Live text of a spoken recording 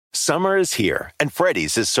Summer is here, and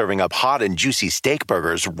Freddy's is serving up hot and juicy steak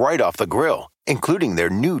burgers right off the grill, including their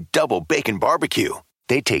new Double Bacon Barbecue.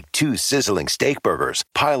 They take 2 sizzling steak burgers,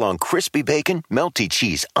 pile on crispy bacon, melty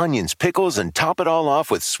cheese, onions, pickles, and top it all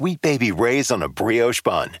off with Sweet Baby Ray's on a brioche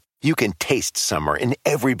bun. You can taste summer in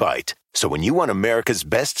every bite. So when you want America's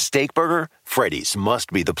best steak burger, Freddy's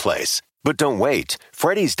must be the place. But don't wait.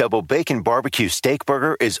 Freddy's Double Bacon Barbecue Steak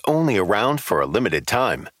Burger is only around for a limited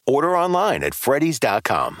time. Order online at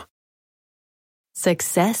freddys.com.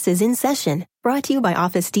 Success is in session. Brought to you by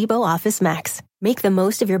Office Depot Office Max. Make the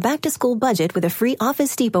most of your back-to-school budget with a free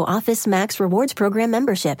Office Depot Office Max Rewards Program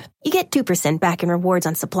membership. You get 2% back in rewards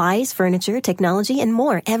on supplies, furniture, technology, and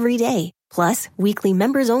more every day. Plus, weekly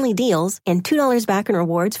members-only deals and $2 back in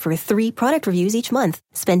rewards for 3 product reviews each month.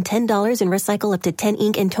 Spend $10 and recycle up to 10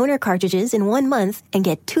 ink and toner cartridges in 1 month and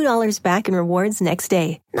get $2 back in rewards next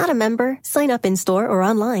day. Not a member? Sign up in-store or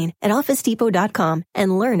online at OfficeDepot.com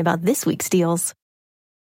and learn about this week's deals.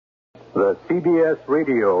 The CBS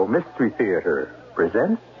Radio Mystery Theater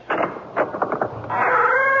presents...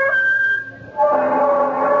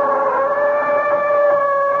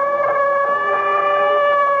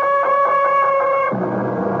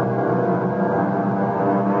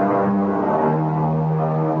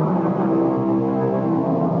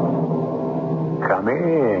 Come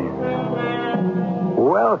in.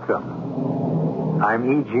 Welcome.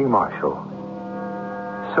 I'm E.G. Marshall.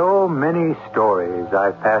 So many stories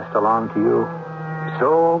I've passed along to you.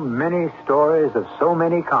 So many stories of so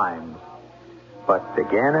many kinds. But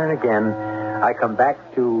again and again, I come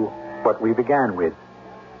back to what we began with,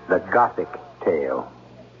 the Gothic tale.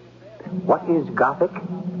 What is Gothic?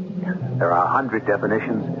 There are 100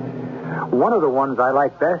 definitions. One of the ones I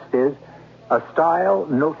like best is a style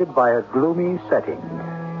noted by a gloomy setting,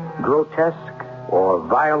 grotesque or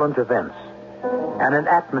violent events, and an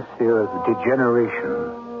atmosphere of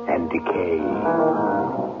degeneration and decay.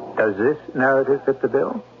 Does this narrative fit the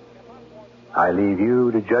bill? I leave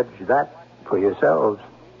you to judge that for yourselves.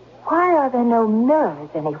 Why are there no mirrors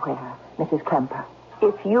anywhere, Mrs. Kemper?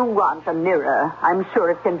 If you want a mirror, I'm sure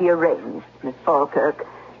it can be arranged, Miss Falkirk,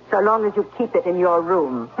 so long as you keep it in your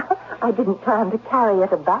room. I didn't plan to carry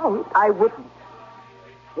it about. I wouldn't.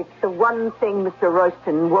 It's the one thing Mr.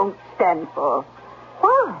 Royston won't stand for.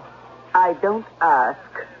 Why? I don't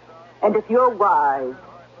ask. And if you're wise,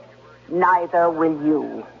 neither will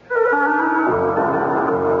you.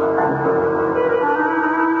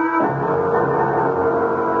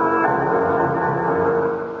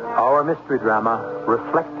 Our mystery drama,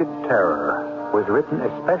 Reflected Terror, was written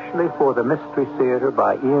especially for the Mystery Theater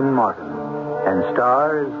by Ian Martin and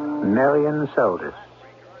stars Marion Seldes.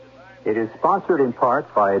 It is sponsored in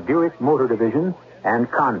part by Buick Motor Division and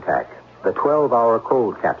Contact, the 12-hour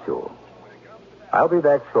cold capsule. I'll be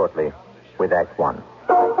back shortly with Act One.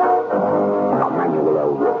 Emmanuel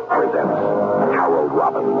L. Wolfe presents Harold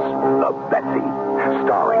Robbins, The Betsy,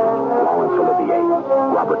 starring Laurence Olivier,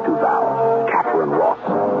 Robert Duvall, Catherine Ross,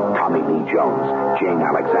 Tommy Lee Jones, Jane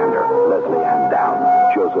Alexander, Leslie Ann Down,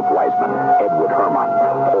 Joseph Wiseman, Edward Herman,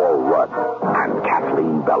 Paul Rudd, and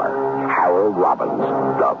Kathleen Beller. Harold Robbins,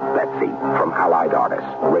 The Betsy, from Allied Artists,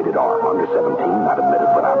 rated R, under 17, not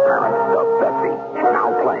admitted without parent. The Betsy,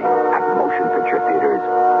 now playing at motion picture theaters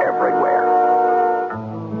everywhere.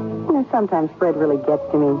 Sometimes Fred really gets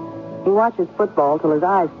to me. He watches football till his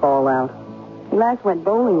eyes fall out. He last went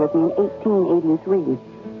bowling with me in 1883.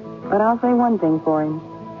 But I'll say one thing for him.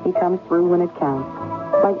 He comes through when it counts.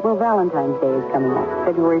 Like, well, Valentine's Day is coming up.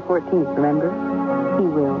 February 14th, remember? He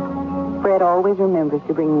will. Fred always remembers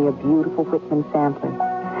to bring me a beautiful Whitman sampler.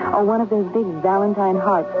 Or one of those big Valentine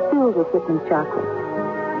hearts filled with Whitman's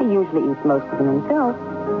chocolate. He usually eats most of them himself,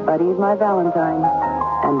 but he's my Valentine,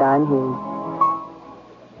 and I'm his.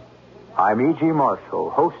 I'm E.G.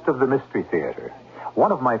 Marshall, host of the Mystery Theater.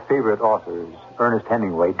 One of my favorite authors, Ernest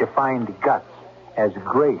Hemingway, defined guts as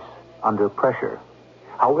grace under pressure.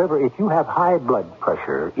 However, if you have high blood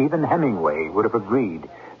pressure, even Hemingway would have agreed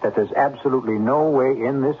that there's absolutely no way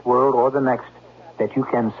in this world or the next that you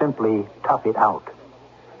can simply tough it out.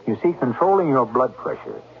 You see, controlling your blood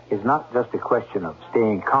pressure is not just a question of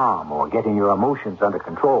staying calm or getting your emotions under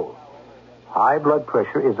control. High blood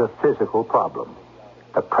pressure is a physical problem.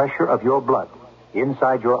 The pressure of your blood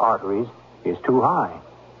inside your arteries is too high.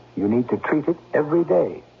 You need to treat it every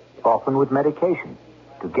day, often with medication,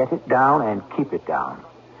 to get it down and keep it down.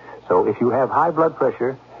 So if you have high blood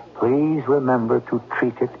pressure, please remember to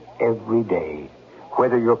treat it every day.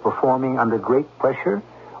 Whether you're performing under great pressure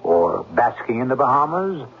or basking in the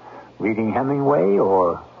Bahamas, reading Hemingway,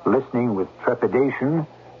 or listening with trepidation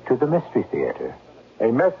to the Mystery Theater.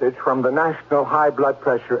 A message from the National High Blood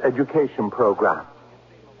Pressure Education Program.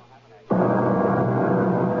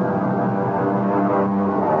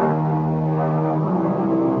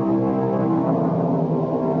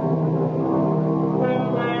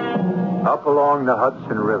 along the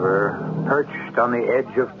Hudson River, perched on the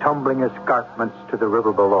edge of tumbling escarpments to the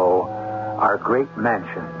river below, are great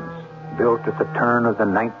mansions built at the turn of the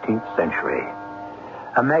 19th century.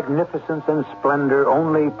 A magnificence and splendor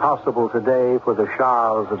only possible today for the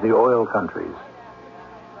shahs of the oil countries.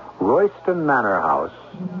 Royston Manor House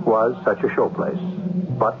was such a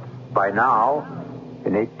showplace, but by now,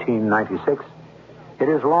 in 1896, it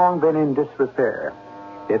has long been in disrepair.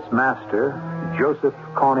 Its master, Joseph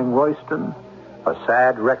Conning Royston, a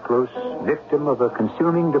sad recluse, victim of a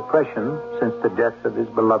consuming depression since the death of his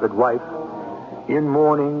beloved wife, in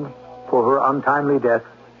mourning for her untimely death,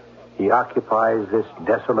 he occupies this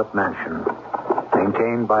desolate mansion,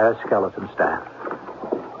 maintained by a skeleton staff.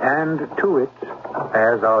 And to it,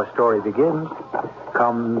 as our story begins,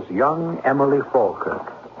 comes young Emily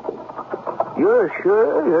Falkirk. You're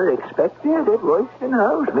sure you're expected at Royston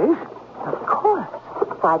House, miss? Of course.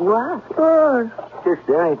 Why do you ask? Oh, just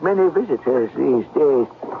there ain't many visitors these days.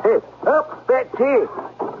 Hey, up, Betsy!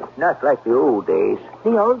 Not like the old days.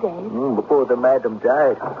 The old days? Before the madam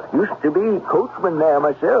died. Used to be coachman there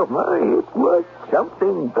myself. It was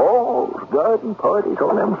something. Balls, garden parties,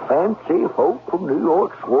 all them fancy folk from New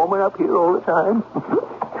York swarming up here all the time.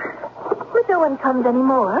 But no one comes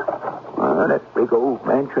anymore. That big old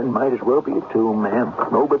mansion might as well be a tomb, ma'am.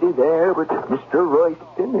 Nobody there but Mr.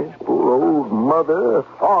 Royston, his poor old mother,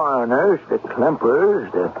 foreigners, the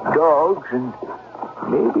Klempers, the dogs, and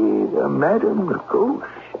maybe the madam's ghost.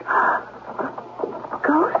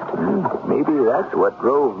 Ghost? Maybe that's what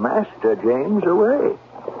drove Master James away.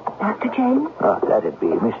 Master James? That'd be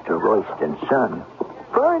Mr. Royston's son.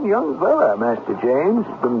 Fine young fella, Master James.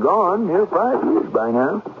 Has been gone near 5 years by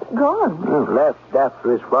now. Gone? Left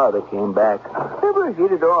after his father came back. Never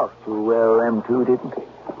hit it off too well, them two didn't.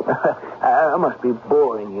 I must be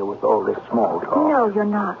boring you with all this small talk. No, you're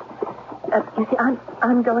not. You see,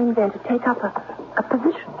 I'm going there to take up a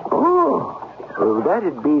position. Oh, well,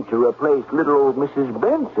 that'd be to replace little old Mrs.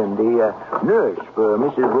 Benson, the nurse for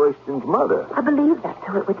Mrs. Royston's mother. I believe that's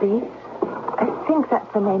who it would be. I think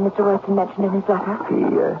that's the name Mr. Royston mentioned in his letter.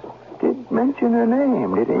 He did mention her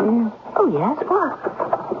name, did he? Oh, yes. What?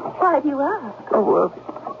 Why do you ask? Oh,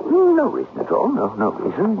 no reason at all. No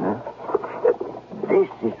reason. This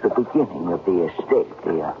is the beginning of the estate,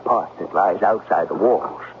 the part that lies outside the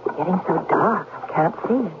walls. It's getting so dark, I can't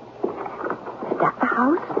see. Is that the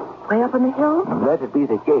house? Way up on the hill? That'd be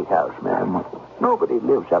the gatehouse, ma'am. Nobody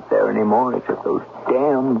lives up there anymore except those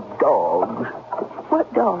damn dogs.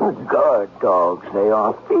 What dogs? Oh, guard dogs, they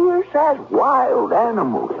are. Fierce as wild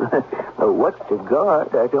animals. What's to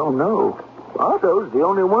guard, I don't know. Otto's the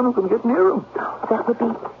only one who can get near them. That would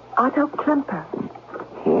be Otto Klemper.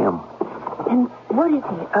 Him. And what is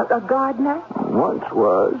he? A gardener? Once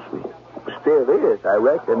was. Still is, I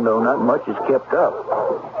reckon, though not much is kept up.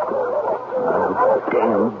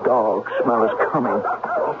 Damn dog smell is coming.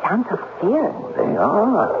 They sound so fierce. They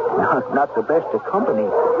are. Not the best of company.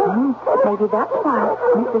 Maybe that's why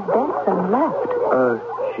Mrs. Benson left.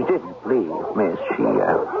 She didn't leave, miss. She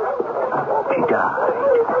died.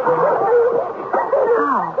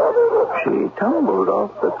 How? She tumbled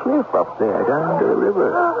off the cliff up there down to the river.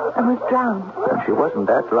 And was drowned. And she wasn't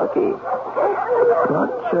that lucky.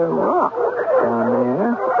 Much a rock down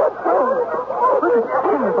there. What a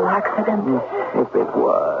terrible accident. If it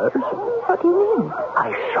was. What do you mean?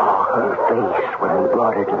 I saw her face when we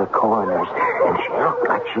brought her to the coroner's, and she looked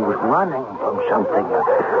like she was running from something.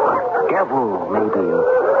 A devil, maybe.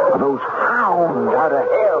 Those hounds out of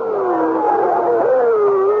hell.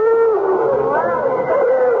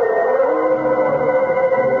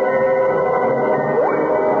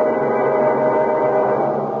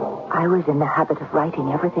 I was in the habit of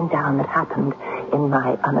writing everything down that happened in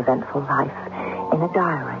my uneventful life in a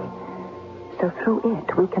diary. So through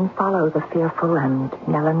it, we can follow the fearful and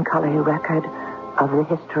melancholy record of the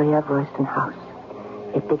history of Royston House.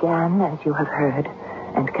 It began, as you have heard,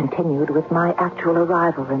 and continued with my actual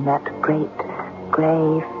arrival in that great,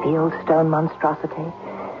 gray fieldstone monstrosity,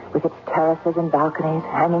 with its terraces and balconies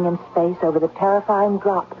hanging in space over the terrifying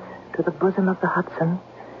drop to the bosom of the Hudson,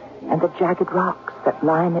 and the jagged rocks that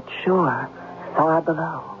line its shore far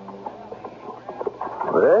below.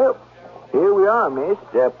 Well, here we are, miss.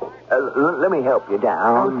 Let me help you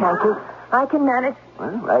down. Oh, thank you. I can manage.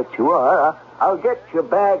 Well, right you are. I'll get your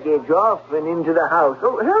baggage off and into the house.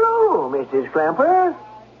 Oh, hello, Mrs. Clamper.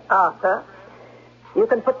 Arthur, you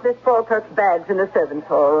can put Miss Falkirk's bags in the servants'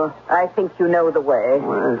 hall. I think you know the way.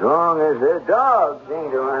 Well, as long as the dogs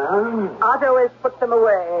ain't around. Otto has put them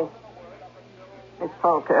away. Miss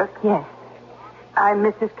Falkirk? Yes. I'm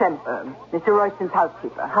Mrs. Kemper, Mr. Royston's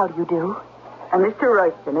housekeeper. How do you do? And Mr.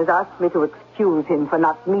 Royston has asked me to excuse excuse him for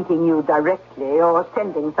not meeting you directly or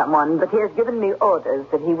sending someone, but he has given me orders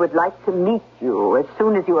that he would like to meet you as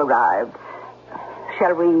soon as you arrived.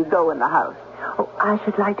 Shall we go in the house? Oh, I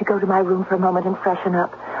should like to go to my room for a moment and freshen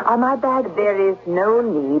up. Are my bags... There is no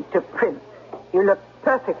need to primp. You look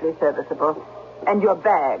perfectly serviceable, and your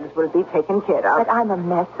bags will be taken care of. But I'm a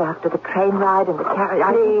mess after the train ride and the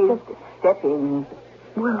carriage. Please, step in.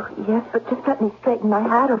 Well, yes, but just let me straighten my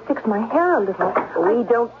hat or fix my hair a little. We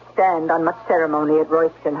don't stand on much ceremony at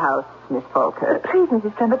Royston House, Miss Falkirk. Please,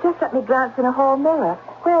 Mrs. Trember, just let me glance in a hall mirror.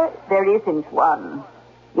 Where... There isn't one.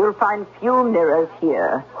 You'll find few mirrors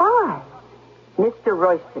here. Why? Mr.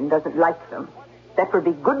 Royston doesn't like them. That would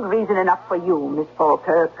be good reason enough for you, Miss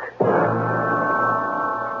Falkirk.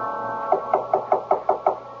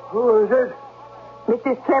 Who is it?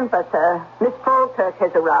 Mrs. Klemper, sir. Miss Falkirk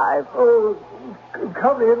has arrived. Oh,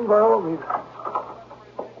 come in by all means.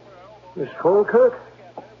 Miss Falkirk?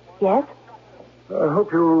 Yes? I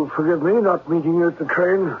hope you'll forgive me not meeting you at the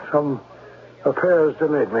train. Some affairs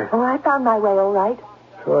delayed me. Oh, I found my way all right.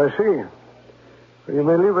 So I see. You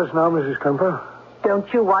may leave us now, Mrs. Klemper.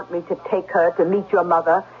 Don't you want me to take her to meet your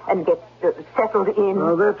mother and get settled in?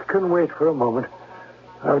 Now, that can wait for a moment.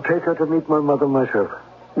 I'll take her to meet my mother myself.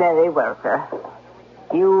 Very well, sir.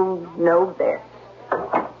 You know best.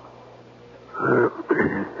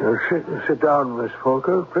 Sit down, Miss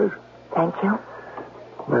Falkirk, please. Thank you.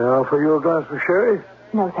 May I offer you a glass of sherry?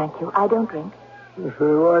 No, thank you. I don't drink. That's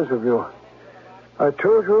very wise of you. I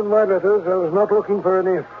told you in my letters I was not looking for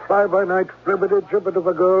any fly-by-night flibbity-gibbet of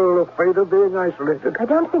a girl afraid of being isolated. I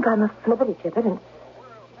don't think I'm a flibbity-gibbet, and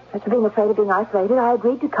as for being afraid of being isolated, I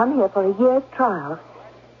agreed to come here for a year's trial.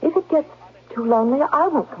 If it gets too lonely, I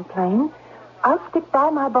won't complain. I'll stick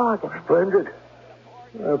by my bargain. Splendid.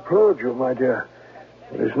 I applaud you, my dear.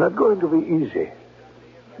 But it's not going to be easy.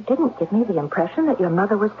 You didn't give me the impression that your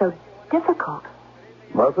mother was so difficult.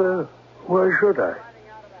 Mother? Why should I?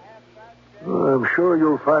 I'm sure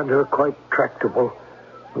you'll find her quite tractable.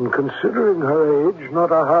 And considering her age,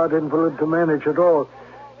 not a hard invalid to manage at all.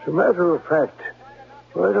 As a matter of fact,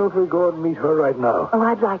 why don't we go and meet her right now? Oh,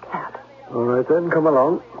 I'd like that. All right, then, come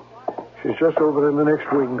along. She's just over in the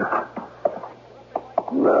next wing.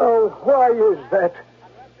 Now, why is that?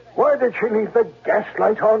 Why did she leave the gas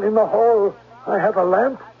light on in the hall? I have a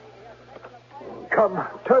lamp. Come,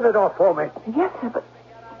 turn it off for me. Yes, sir, but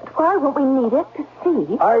why won't we need it to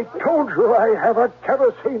see? I told you I have a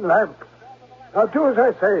kerosene lamp. Now do as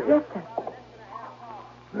I say. Yes, sir.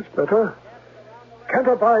 That's better. Can't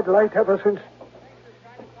abide light ever since...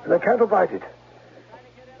 I can't abide it.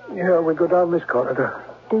 Here, we go down this corridor.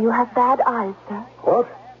 Do you have bad eyes, sir? What?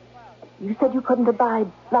 You said you couldn't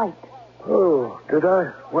abide light. Oh, did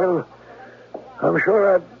I? Well, I'm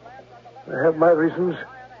sure I have my reasons,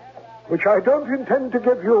 which I don't intend to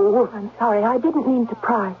give you. I'm sorry, I didn't mean to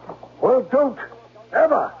pry, sir. Well, don't.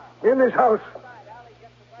 Ever. In this house.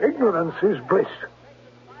 Ignorance is bliss.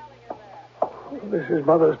 This is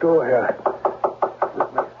Mother's door here.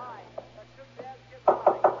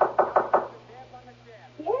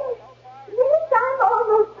 Yes, I'm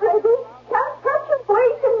almost ready. Can't catch a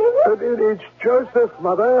wait a minute. It's Joseph,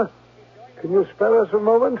 Mother. Can you spare us a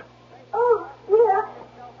moment? Oh, yeah.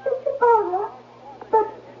 Just a moment. But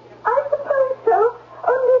I suppose so.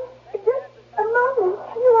 Only just a moment.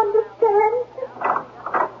 You understand?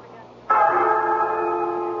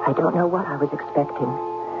 I don't know what I was expecting.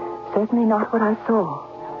 Certainly not what I saw.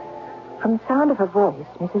 From the sound of her voice,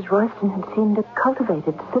 Mrs. Royston had seemed a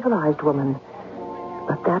cultivated, civilized woman.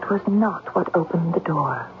 But that was not what opened the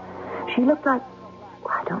door. She looked like,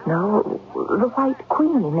 I don't know, the White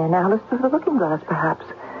Queen in Alice Through the Looking Glass, perhaps.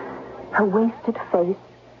 Her wasted face,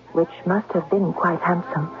 which must have been quite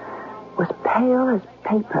handsome, was pale as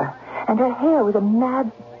paper, and her hair was a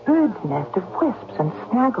mad bird's nest of wisps and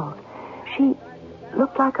snaggles. She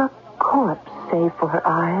looked like a corpse, save for her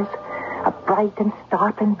eyes, a bright and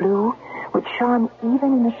startling blue, which shone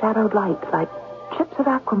even in the shadowed light like chips of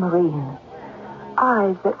aquamarine.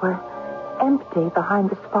 Eyes that were empty behind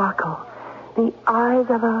the sparkle. The eyes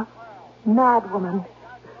of a madwoman.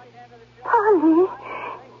 Polly,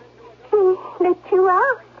 he let you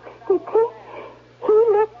out, did he? He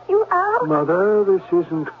let you out? Mother, this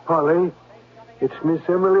isn't Polly. It's Miss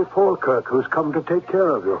Emily Falkirk who's come to take care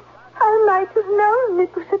of you. I might have known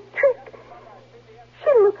it was a trick.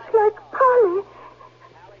 She looks like Polly.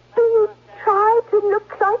 Do you try to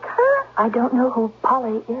look like her? I don't know who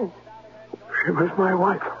Polly is. She was my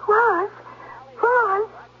wife. Was?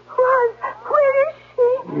 Where is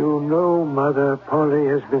she? You know, Mother, Polly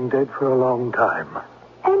has been dead for a long time.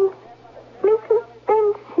 And Mrs.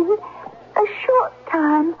 Benson, a short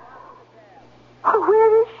time. Oh,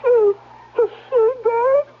 where is she? Is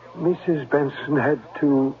Mrs. Benson had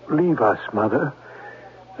to leave us, Mother.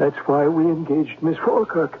 That's why we engaged Miss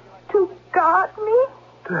Falkirk. To guard me?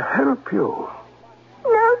 To help you.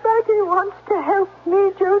 Nobody wants to help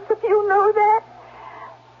me, Joseph. You know that.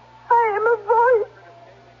 I am a voice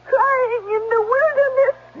crying in the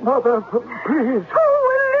wilderness. Mother, please. Who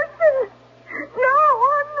will listen? No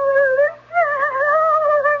one will listen.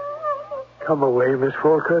 Come away, Miss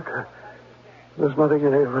Falkirk. There's nothing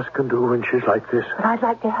any of us can do when she's like this. But I'd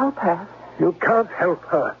like to help her. You can't help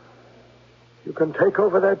her. You can take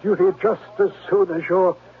over that duty just as soon as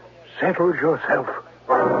you're settled yourself.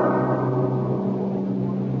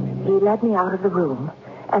 He led me out of the room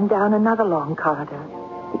and down another long corridor.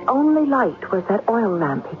 The only light was that oil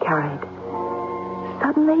lamp he carried.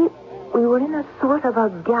 Suddenly, we were in a sort of a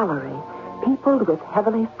gallery peopled with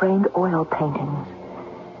heavily framed oil paintings.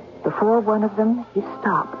 Before one of them, he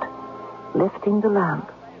stopped, lifting the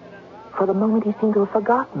lamp. For the moment, he seemed to have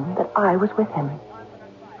forgotten that I was with him.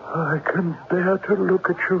 I can bear to look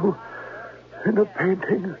at you in a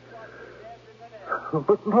painting,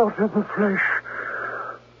 but not in the flesh.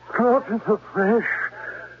 Not in the flesh.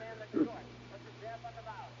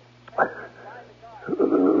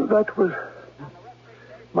 That was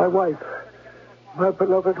my wife, my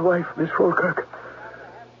beloved wife, Miss Falkirk.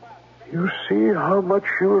 You see how much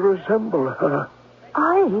you resemble her.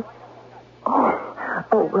 I?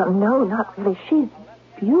 Oh, well, no, not really. She's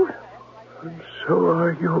beautiful. And so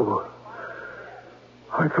are you.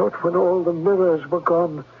 I thought when all the mirrors were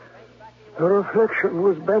gone, the reflection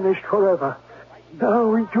was banished forever.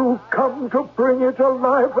 Now you come to bring it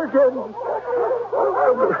alive again.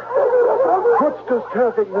 What's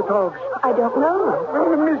disturbing the dogs? I don't know.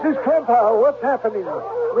 Mrs. Clemper, what's happening?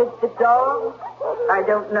 With the dog? I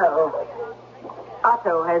don't know.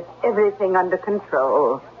 Otto has everything under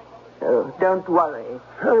control. So don't worry.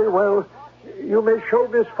 Very well. You may show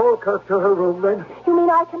Miss Falkirk to her room, then. You mean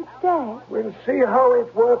I can stay? We'll see how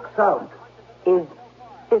it works out. Is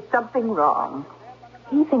something wrong?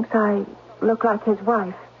 He thinks I look like his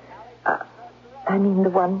wife. I mean the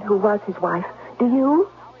one who was his wife. Do you?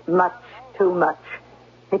 Much too much.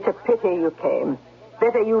 It's a pity you came.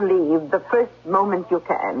 Better you leave the first moment you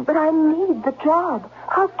can. But I need the job.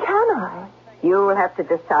 How can I? You'll have to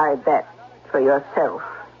decide that for yourself.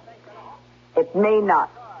 It may not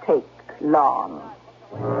take long.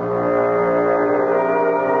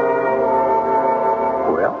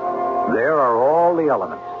 Well, there are all the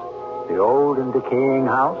elements. The old and decaying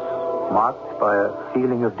house, marked by a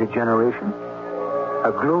feeling of degeneration.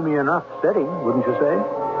 A gloomy enough setting, wouldn't you say?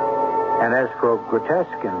 And as for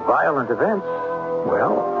grotesque and violent events,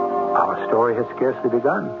 well, our story has scarcely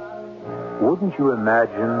begun. Wouldn't you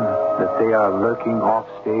imagine that they are lurking off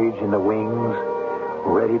stage in the wings,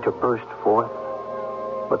 ready to burst forth?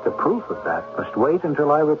 But the proof of that must wait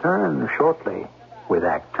until I return shortly with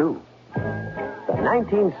Act Two. The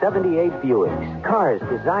 1978 Buicks, cars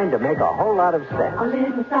designed to make a whole lot of sense. A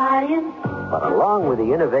little science. But along with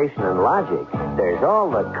the innovation and logic, there's all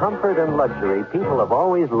the comfort and luxury people have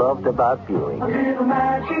always loved about Buicks. A little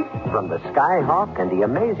magic. From the Skyhawk and the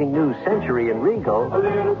amazing new Century and Regal, A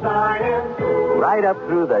little science. right up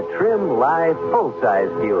through the trim, live, full-size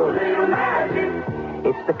A Buicks. little magic.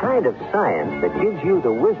 It's the kind of science that gives you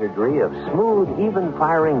the wizardry of smooth,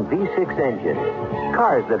 even-firing V6 engines,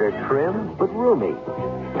 cars that are trim but roomy,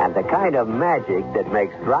 and the kind of magic that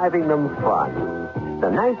makes driving them fun. The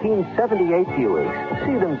 1978 Buicks.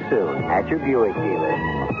 See them soon at your Buick dealer.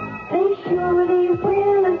 They surely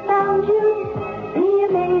will astound you. The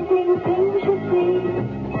amazing things you see.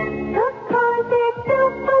 The cars they're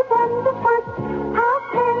built for wonderful. How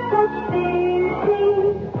can such things be?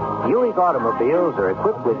 Buick automobiles are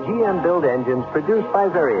equipped with GM-built engines produced by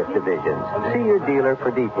various divisions. See your dealer for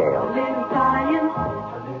details. Little science.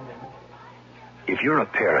 If you're a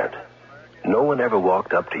parent, no one ever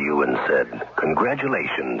walked up to you and said,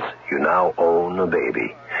 "Congratulations, you now own a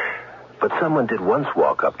baby." But someone did once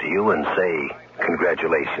walk up to you and say,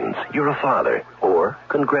 "Congratulations, you're a father," or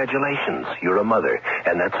 "Congratulations, you're a mother,"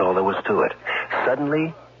 and that's all there was to it.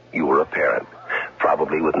 Suddenly, you were a parent,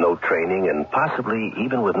 probably with no training and possibly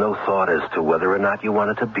even with no thought as to whether or not you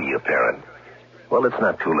wanted to be a parent. Well, it's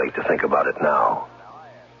not too late to think about it now.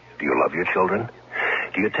 Do you love your children?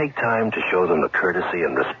 Do you take time to show them the courtesy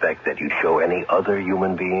and respect that you'd show any other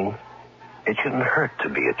human being? It shouldn't hurt to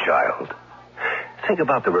be a child. Think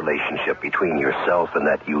about the relationship between yourself and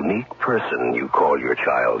that unique person you call your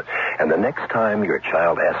child. And the next time your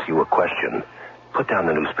child asks you a question, put down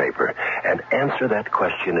the newspaper and answer that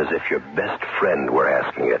question as if your best friend were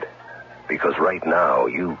asking it. Because right now,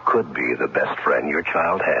 you could be the best friend your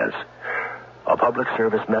child has. A public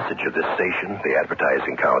service message of this station, the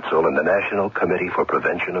Advertising Council, and the National Committee for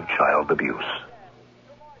Prevention of Child Abuse.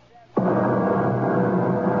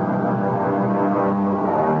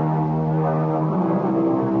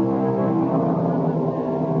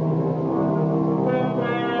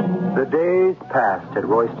 The days passed at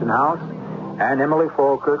Royston House, and Emily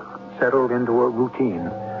Falkirk settled into a routine.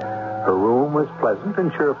 Her room was pleasant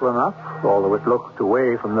and cheerful enough, although it looked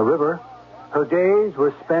away from the river. Her days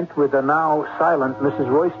were spent with the now silent Mrs.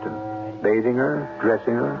 Royston, bathing her,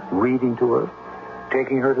 dressing her, reading to her,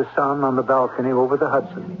 taking her to sun on the balcony over the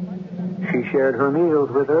Hudson. She shared her meals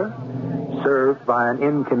with her, served by an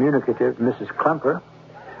incommunicative Mrs. Klemper.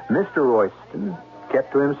 Mr. Royston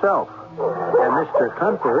kept to himself, and Mr.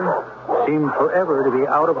 Klemper seemed forever to be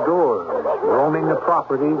out of doors, roaming the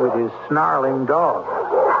property with his snarling dog.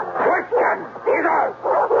 Christian! Either!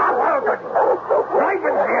 Well,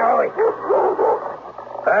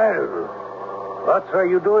 what are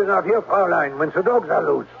you doing out here, Fraulein, when the dogs are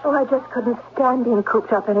loose? Oh, I just couldn't stand being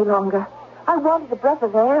cooped up any longer. I wanted a breath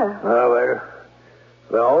of air. Well,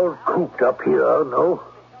 we're all cooped up here, no?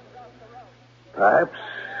 Perhaps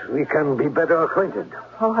we can be better acquainted.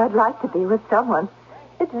 Oh, I'd like to be with someone.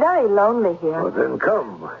 It's very lonely here. Well, then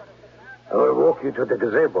come. I will walk you to the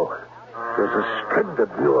gazebo. There's a splendid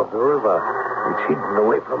view of the river. It's hidden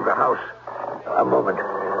away from the house. A moment.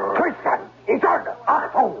 Christian! It's on!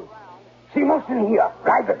 Achtung! Sie müssen hier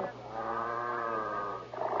bleiben.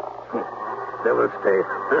 They will stay.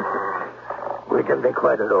 We can be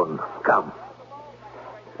quite alone. Come.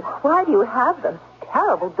 Why do you have those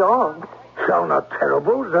terrible dogs? They're not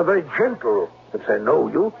terrible. They're very gentle. If they know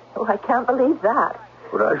you. Oh, I can't believe that.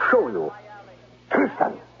 But I'll show you.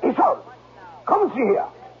 Christian, it's on. Come see here.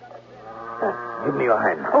 Give me your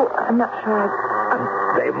hand. Oh, I'm not sure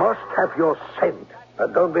They must have your scent.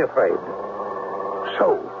 Don't be afraid.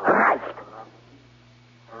 So. Right.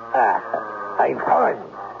 Ein Freund.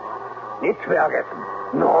 Nicht vergessen.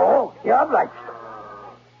 No, you're obliged.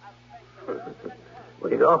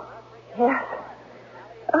 Will you go? Yes.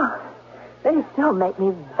 Oh, they still make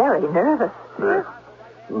me very nervous.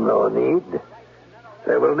 No need.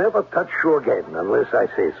 They will never touch you again unless I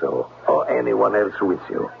say so, or anyone else with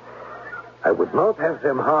you. I would not have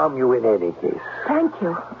them harm you in any case. Thank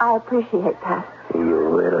you. I appreciate that. You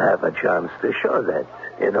will have a chance to show that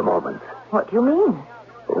in a moment. What do you mean?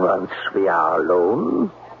 Once we are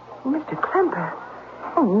alone. Mr. Klemper.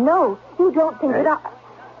 Oh, no. You don't think that I...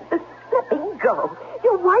 Let me go.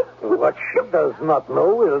 Your wife... What she does not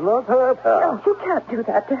know will not hurt her. No, you can't do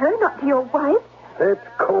that to her, not to your wife. That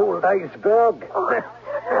cold iceberg. Oh.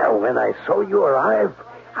 When I saw you arrive,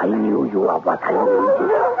 I knew you are what I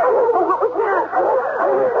needed. Oh, what was that?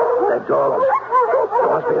 The dogs. There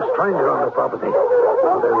must be a stranger on the property.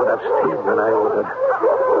 Or they would have stayed when I ordered.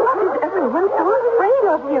 What is everyone so afraid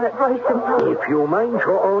of here at Royston House? If you mind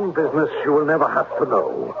your own business, you will never have to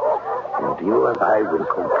know. And you and I will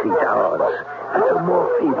complete ours at a more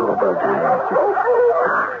favorable time.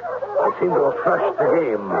 I seem to have crushed the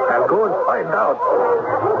game. I'll go and find out.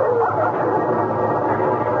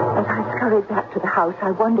 As I scurried back to the house,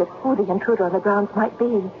 I wondered who the intruder on the grounds might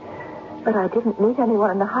be. But I didn't meet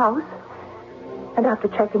anyone in the house. And after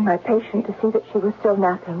checking my patient to see that she was still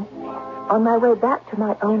napping, on my way back to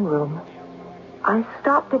my own room, I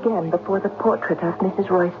stopped again before the portrait of Mrs.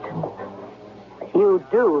 Royston. You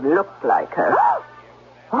do look like her.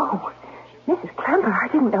 Oh, Mrs. Klemper, I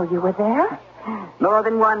didn't know you were there. More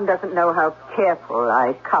than one doesn't know how careful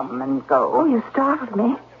I come and go. Oh, you startled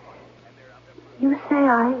me. You say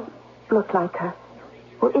I look like her.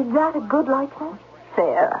 Well, is that a good likeness?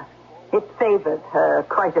 Fair. It favors her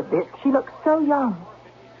quite a bit. She looks so young.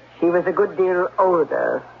 She was a good deal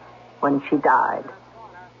older when she died.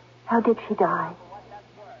 How did she die?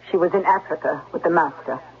 She was in Africa with the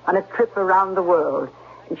master on a trip around the world.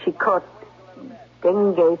 And she caught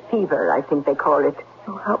dengue fever, I think they call it.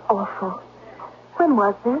 Oh, how awful. When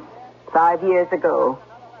was this? 5 years ago.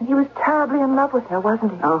 And he was terribly in love with her,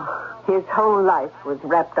 wasn't he? Oh, his whole life was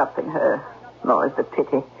wrapped up in her. More's the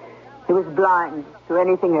pity. He was blind to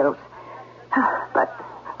anything else. But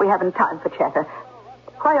we haven't time for chatter.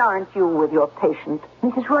 Why aren't you with your patient?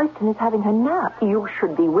 Mrs. Royston is having her nap. You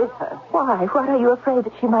should be with her. Why? What are you afraid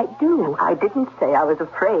that she might do? I didn't say I was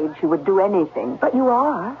afraid she would do anything. But you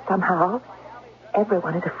are, somehow.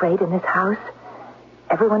 Everyone is afraid in this house.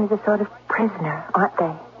 Everyone is a sort of prisoner, aren't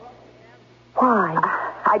they? Why?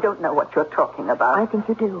 I don't know what you're talking about. I think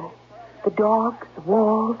you do. The dogs, the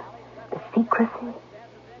walls, the secrecy.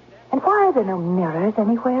 And why are there no mirrors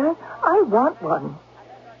anywhere? I want one.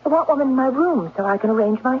 I want one in my room so I can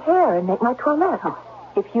arrange my hair and make my toilette. Oh,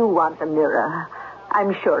 if you want a mirror,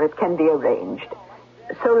 I'm sure it can be arranged.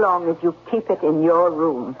 So long as you keep it in your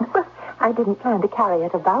room. I didn't plan to carry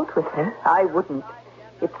it about with me. I wouldn't.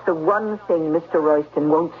 It's the one thing Mr. Royston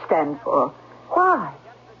won't stand for. Why?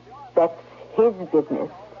 That's his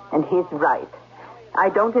business and his right. I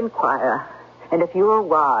don't inquire. And if you're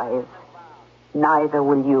wise, neither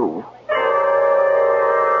will you.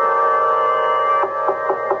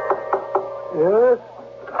 Yes?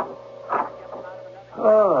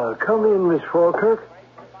 Ah, come in, Miss Falkirk.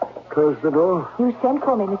 Close the door. You sent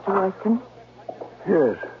for me, Mr. Royston.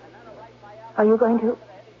 Yes. Are you going to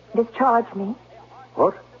discharge me?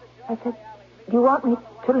 What? I said, do you want me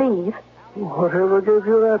to leave? Whatever gave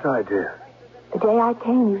you that idea? The day I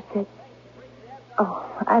came, you said... Oh,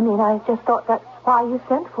 I just thought that's why you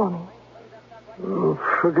sent for me. Oh,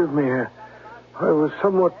 forgive me. I was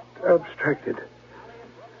somewhat abstracted.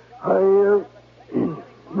 I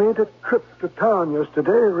made a trip to town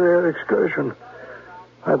yesterday, a rare excursion.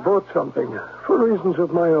 I bought something for reasons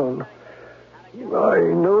of my own. I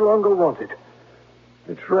no longer want it.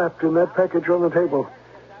 It's wrapped in that package on the table.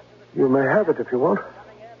 You may have it if you want.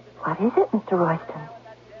 What is it, Mr. Royston?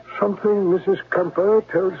 Something Mrs. Klemper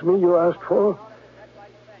tells me you asked for.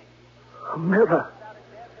 A mirror.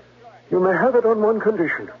 You may have it on one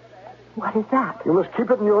condition. What is that? You must keep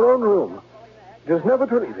it in your own room. Just never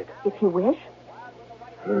to leave it. If you wish.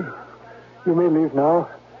 You may leave now.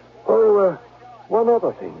 Oh, one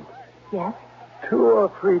other thing. Yes? 2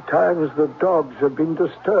 or 3 times the dogs have been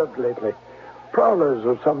disturbed lately. Prowlers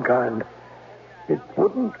of some kind. It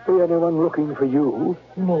wouldn't be anyone looking for you.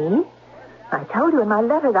 Me? I told you in my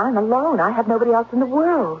letter that I'm alone. I have nobody else in the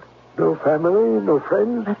world. No family, no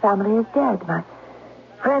friends? My family is dead. My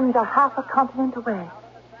friends are half a continent away.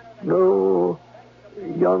 No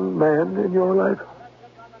young man in your life?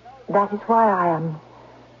 That is why I am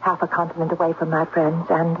half a continent away from my friends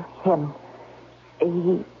and him.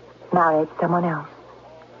 He married someone else.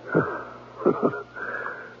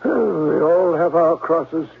 We all have our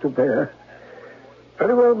crosses to bear.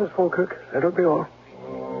 Very well, Miss Falkirk. That'll be all.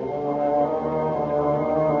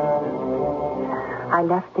 I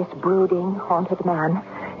left this brooding, haunted man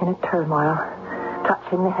in a turmoil,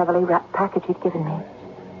 clutching the heavily wrapped package he'd given me,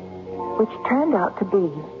 which turned out to be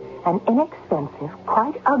an inexpensive,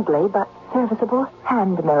 quite ugly, but serviceable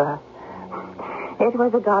hand mirror. It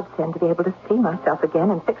was a godsend to be able to see myself again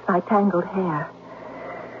and fix my tangled hair.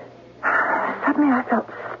 Suddenly I felt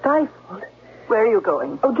stifled. Where are you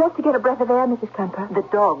going? Oh, just to get a breath of air, Mrs. Klemper. The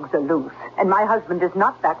dogs are loose, and my husband is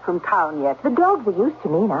not back from town yet. The dogs are used to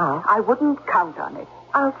me now. I wouldn't count on it.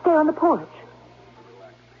 I'll stay on the porch.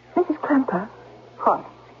 Mrs. Klemper. What?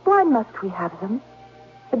 Why must we have them?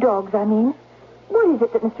 The dogs, I mean. What is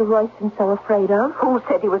it that Mr. Royston's so afraid of? Who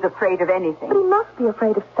said he was afraid of anything? But he must be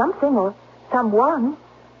afraid of something or someone.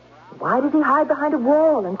 Why does he hide behind a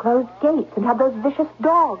wall and closed gates and have those vicious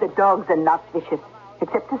dogs? The dogs are not vicious,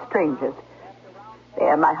 except to strangers. They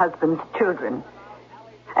are my husband's children.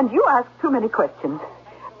 And you ask too many questions.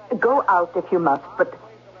 Go out if you must, but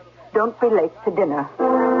don't be late to dinner.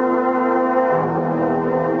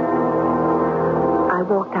 I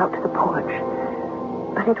walked out to the porch,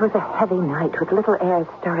 but it was a heavy night with little air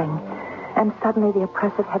stirring, and suddenly the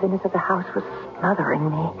oppressive heaviness of the house was smothering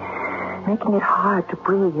me, making it hard to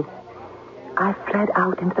breathe. I fled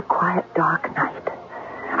out into the quiet, dark night.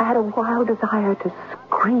 I had a wild desire to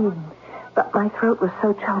scream, but my throat was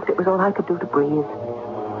so choked it was all I could do to breathe.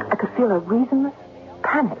 I could feel a reasonless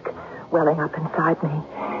panic welling up inside me.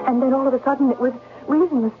 And then all of a sudden it was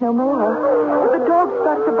reasonless no more. The dogs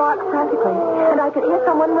started to bark frantically, and I could hear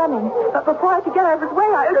someone running. But before I could get out of his way,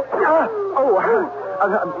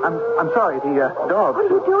 I'm sorry, the dogs. What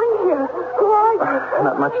are you doing here? Who are you?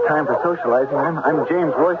 Not much time for socializing. I'm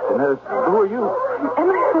James Royston. Who are you?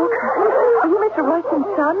 Emily Falkirk. Are you Mr. Royston's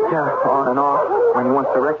son? Yeah, on and off, when he wants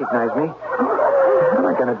to recognize me. What am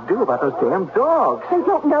I going to do about those damn dogs? They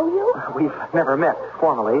don't know you? We've never met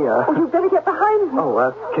formally. Oh, you'd better get behind me.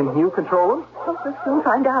 Can you control them? Oh, we'll soon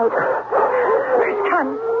find out. First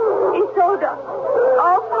come, Isolde.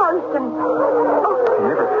 Oh, Paulson. I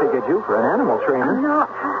never figured you for an animal trainer. I'm not.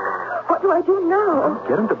 What do I do now?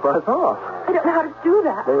 Get them to buzz off. I don't know how to do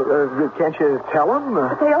that. Can't you tell them?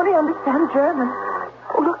 But they only understand German.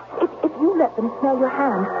 Oh, look, if you let them smell your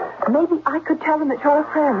hand, maybe I could tell them that you're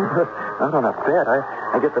a friend. Not on a bet.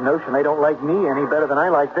 I get the notion they don't like me any better than I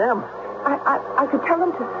like them. I could tell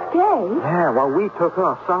them to stay. Yeah, well, we took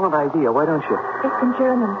off. Solid idea. Why don't you? It's in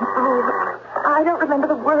German. Oh, I don't remember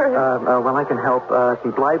the word. Well, I can help.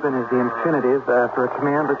 See, bleiben is the infinitive for a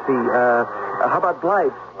command. Let's see. How about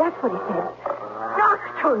bleib? That's what he said.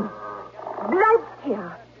 Achtung! Bleibt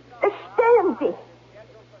hier! Stehen Sie!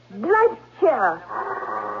 Bleibt hier!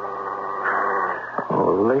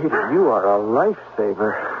 Oh, lady, you are a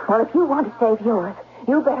lifesaver. Well, if you want to save yours,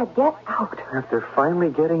 you better get out. After finally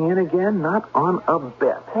getting in again, not on a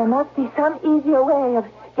bet. There must be some easier way of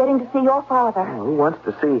getting to see your father. Oh, who wants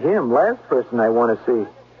to see him? Last person I want to see.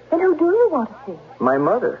 Then who do you want to see? My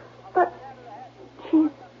mother. But she's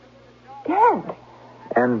dead.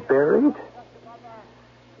 And buried?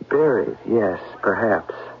 Buried, yes,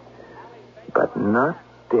 perhaps. But not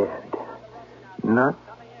dead. Not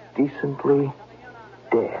decently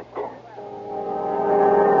dead.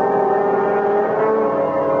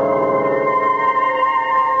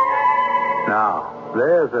 Now,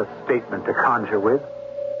 there's a statement to conjure with.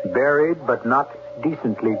 Buried, but not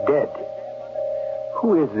decently dead.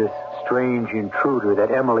 Who is this strange intruder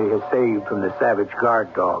that Emily has saved from the savage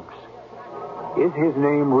guard dogs? Is his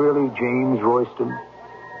name really James Royston?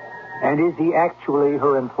 And is he actually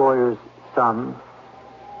her employer's son?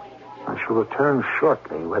 I shall return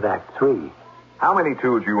shortly with Act 3. How many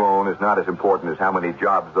tools you own is not as important as how many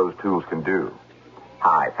jobs those tools can do.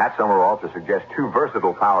 Hi, Pat Summerall to suggest two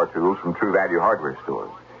versatile power tools from True Value hardware stores.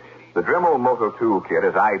 The Dremel Moto Tool Kit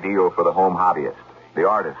is ideal for the home hobbyist, the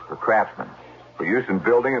artist, or craftsman, for use in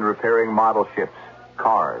building and repairing model ships,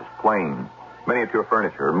 cars, planes, miniature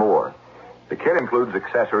furniture, and more. The kit includes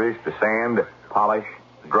accessories to sand, polish,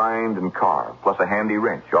 grind, and carve, plus a handy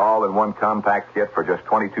wrench, all in one compact kit for just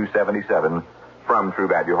 $22.77 from True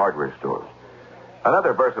Value hardware stores.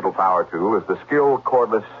 Another versatile power tool is the Skill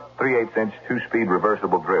cordless 3/8-inch 2-speed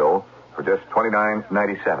reversible drill for just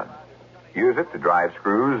 $29.97. Use it to drive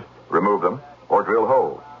screws, remove them, or drill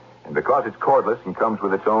holes. And because it's cordless and comes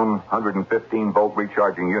with its own 115-volt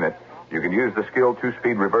recharging unit, you can use the Skill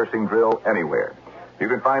 2-speed reversing drill anywhere. You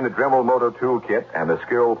can find the Dremel Moto Tool Kit and the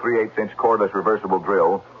Skill 3/8-inch cordless reversible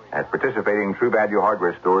drill at participating True Value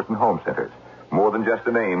hardware stores and home centers. More than just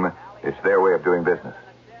a name, it's their way of doing business.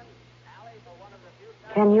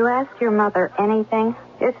 Can you ask your mother anything?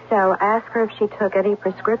 If so, ask her if she took any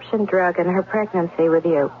prescription drug in her pregnancy with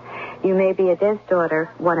you. You may be a Des daughter,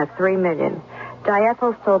 one of 3 million.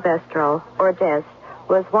 Diethylstilbestrol, or Des,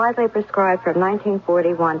 was widely prescribed from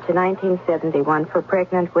 1941 to 1971 for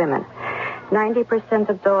pregnant women. 90%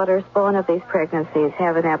 of daughters born of these pregnancies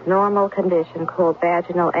have an abnormal condition called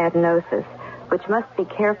vaginal adenosis, which must be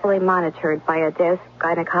carefully monitored by a Des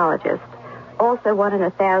gynecologist. Also, 1 in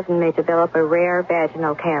 1,000 may develop a rare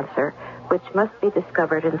vaginal cancer, which must be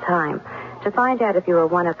discovered in time. To find out if you are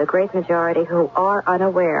one of the great majority who are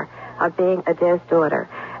unaware of being a Des daughter,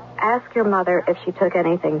 ask your mother if she took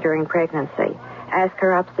anything during pregnancy. Ask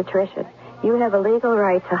her obstetrician. You have a legal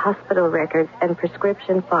right to hospital records and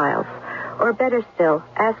prescription files. Or better still,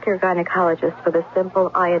 ask your gynecologist for the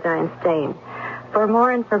simple iodine stain. For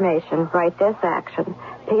more information, write this action,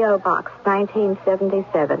 P.O. Box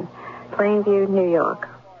 1977, Plainview, New York.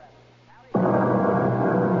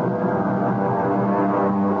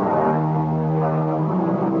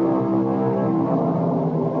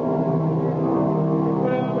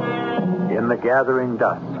 In the gathering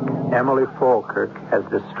dusk, Emily Falkirk has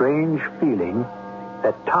the strange feeling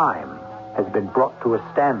that time has been brought to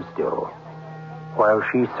a standstill while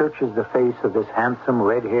she searches the face of this handsome,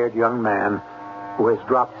 red-haired young man who has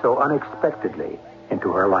dropped so unexpectedly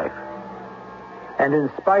into her life. And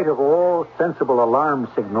in spite of all sensible alarm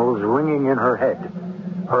signals ringing in her head,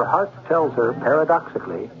 her heart tells her,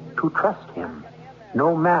 paradoxically, to trust him,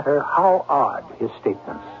 no matter how odd his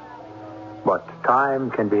statements. But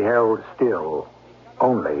time can be held still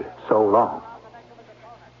only so long.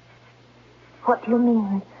 What do you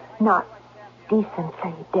mean, not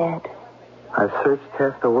decently dead? I've searched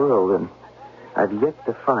half the world, and I've yet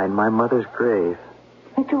to find my mother's grave.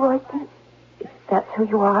 Mr. Royston, if that's who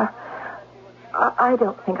you are, I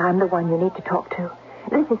don't think I'm the one you need to talk to.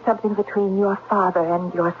 This is something between your father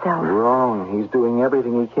and yourself. Wrong. He's doing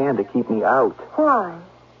everything he can to keep me out. Why?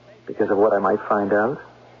 Because of what I might find out.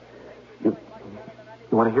 You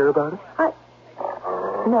want to hear about it?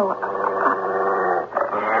 No.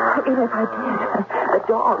 Even if I did, the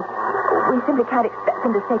dog. We simply can't expect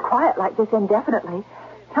them to stay quiet like this indefinitely.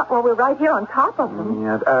 Not while we're right here on top of them.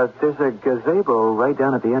 Yeah, there's a gazebo right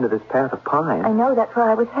down at the end of this path of pine. I know, that's where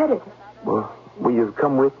I was headed. Well, will you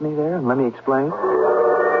come with me there and let me explain?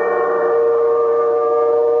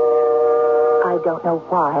 I don't know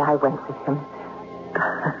why I went with him.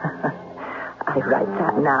 I write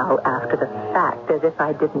that now after the fact, as if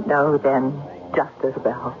I didn't know then just as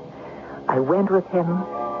well. I went with him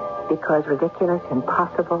because ridiculous,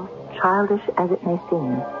 impossible, childish as it may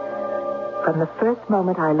seem, from the first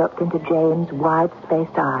moment I looked into James'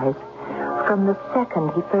 wide-spaced eyes, from the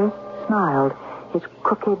second he first smiled, his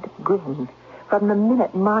crooked grin, from the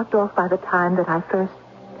minute marked off by the time that I first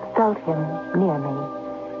felt him near me,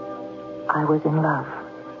 I was in love.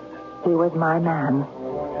 He was my man,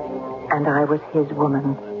 and I was his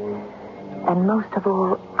woman. And most of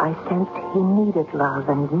all, I sensed he needed love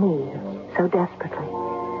and me so desperately.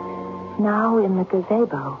 Now, in the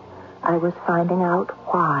gazebo, I was finding out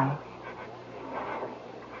why.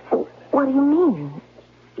 What do you mean?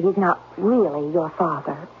 He's not really your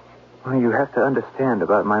father. Well, you have to understand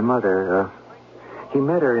about my mother. He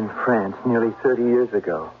met her in France nearly 30 years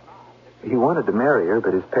ago. He wanted to marry her,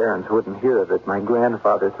 but his parents wouldn't hear of it. My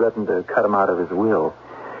grandfather threatened to cut him out of his will.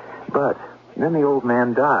 But then the old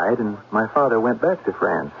man died, and my father went back to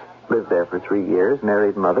France, lived there for 3 years,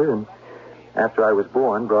 married mother, and after I was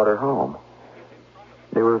born, brought her home.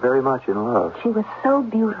 They were very much in love. She was so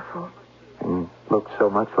beautiful. And looked so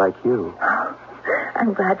much like you.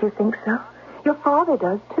 I'm glad you think so. Your father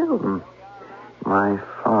does, too. My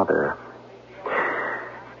father.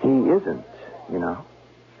 He isn't, you know.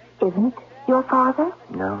 Isn't your father?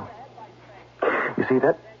 No. You see,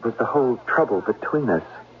 that was the whole trouble between us.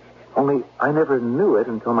 Only I never knew it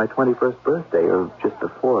until my 21st birthday, or just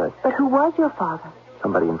before it. But who was your father?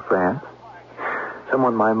 Somebody in France.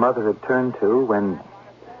 Someone my mother had turned to when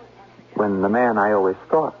the man I always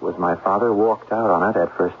thought was my father walked out on her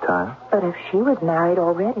that first time. But if she was married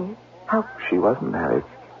already, how... She wasn't married.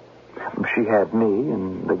 She had me,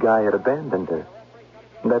 and the guy had abandoned her.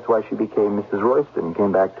 And that's why she became Mrs. Royston and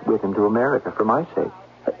came back with him to America for my sake.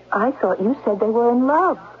 But I thought you said they were in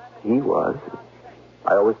love. He was.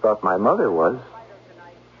 I always thought my mother was.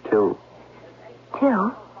 Till?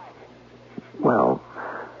 Well,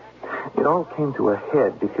 it all came to a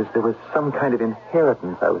head because there was some kind of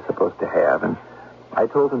inheritance I was supposed to have, and I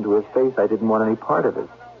told him to his face I didn't want any part of it.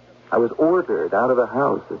 I was ordered out of the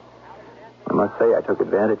house. I must say I took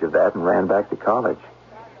advantage of that and ran back to college.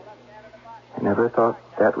 I never thought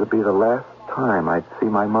that would be the last time I'd see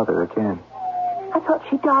my mother again. I thought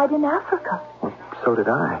she died in Africa. Well, so did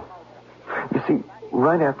I. You see,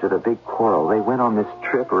 right after the big quarrel, they went on this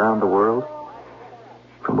trip around the world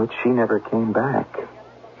from which she never came back.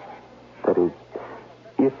 That is,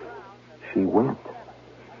 if she went.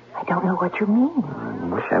 I don't know what you mean.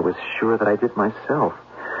 I wish I was sure that I did myself.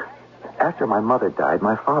 After my mother died,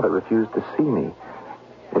 my father refused to see me.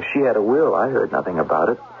 If she had a will, I heard nothing about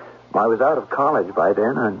it. I was out of college by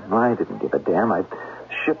then, and I didn't give a damn. I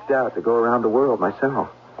shipped out to go around the world myself.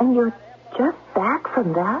 And you're just back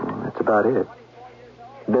from that? Well, that's about it.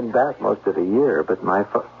 Been back most of the year, but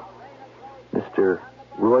Mr.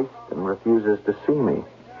 Royston refuses to see me.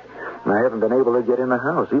 And I haven't been able to get in the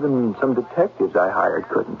house. Even some detectives I hired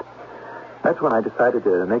couldn't. That's when I decided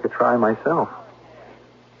to make a try myself.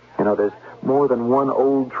 You know, there's more than one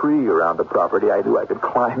old tree around the property I knew I could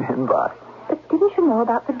climb in by. But didn't you know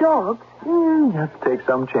about the dogs? You have to take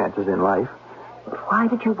some chances in life. Why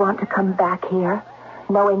did you want to come back here,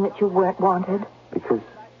 knowing that you weren't wanted? Because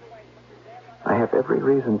I have every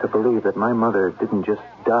reason to believe that my mother didn't just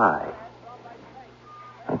die.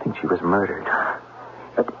 I think she was murdered.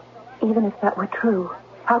 But even if that were true,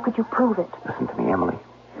 how could you prove it? Listen to me, Emily.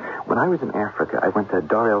 When I was in Africa, I went to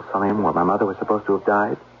Dar el Salaam where my mother was supposed to have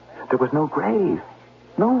died. There was no grave,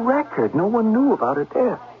 no record. No one knew about her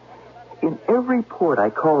death. In every port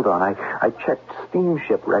I called on, I checked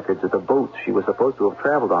steamship records of the boats she was supposed to have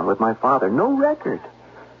traveled on with my father. No record.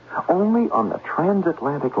 Only on the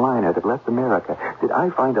transatlantic liner that left America did I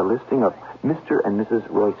find a listing of Mr. and Mrs.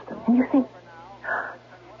 Royston. And you think...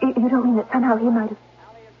 You don't mean that somehow he might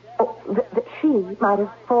have... that she might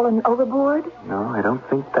have fallen overboard? No, I don't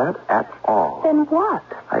think that at all. Then what?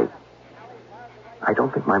 I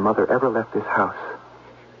don't think my mother ever left this house.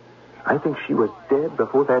 I think she was dead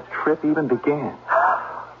before that trip even began.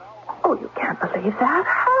 Oh, you can't believe that.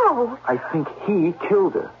 How? I think he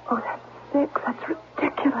killed her. Oh, that's sick. That's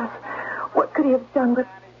ridiculous. What could he have done with...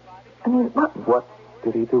 I mean, what... What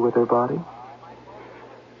did he do with her body?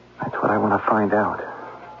 That's what I want to find out.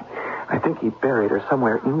 I think he buried her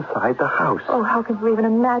somewhere inside the house. Oh, how could we even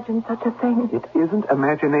imagine such a thing? It isn't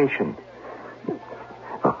imagination.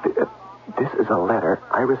 Look, this is a letter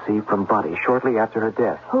I received from Buddy shortly after her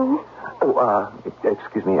death. Who? Oh,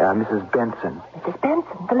 excuse me, Mrs. Benson. Mrs.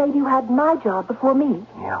 Benson, the lady who had my job before me.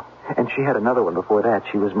 Yeah, and she had another one before that.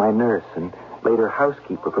 She was my nurse and later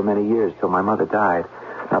housekeeper for many years till my mother died.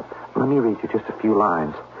 Now, let me read you just a few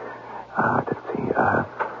lines. Let's see,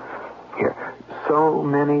 here. So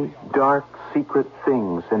many dark, secret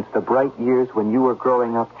things since the bright years when you were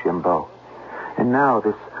growing up, Jimbo. And now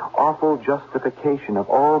this awful justification of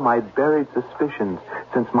all my buried suspicions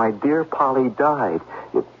since my dear Polly died.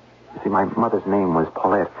 You see, my mother's name was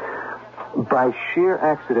Paulette. By sheer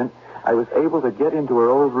accident, I was able to get into her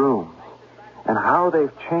old rooms. And how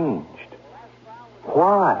they've changed.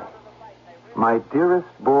 Why? My dearest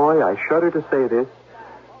boy, I shudder to say this,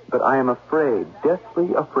 but I am afraid,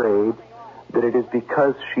 deathly afraid, that it is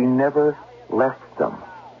because she never left them.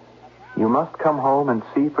 You must come home and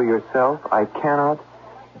see for yourself. I cannot,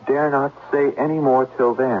 dare not say any more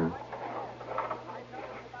till then.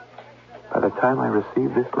 By the time I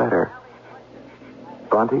received this letter,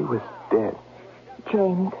 Bronte was dead.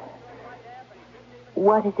 James,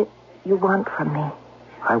 what is it you want from me?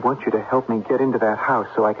 I want you to help me get into that house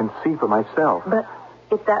so I can see for myself. But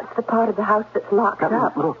if that's the part of the house that's locked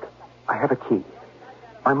up... Look, I have a key.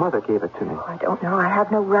 My mother gave it to me. I don't know. I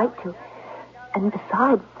have no right to. And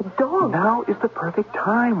besides, the dog... Now is the perfect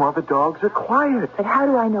time while the dogs are quiet. But how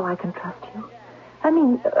do I know I can trust you? I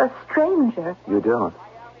mean, a stranger. You don't.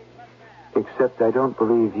 Except I don't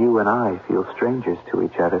believe you and I feel strangers to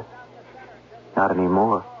each other. Not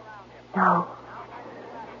anymore. No.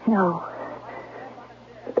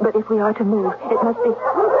 But if we are to move, it must be...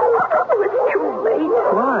 Oh, it's too late.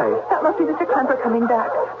 Why? That must be Mr. Klemper coming back.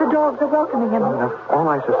 The dogs are welcoming him. Now, if all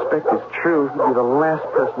I suspect is true, he'd be the last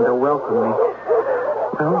person to welcome me.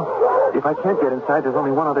 Well, if I can't get inside, there's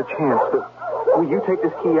only one other chance. But will you take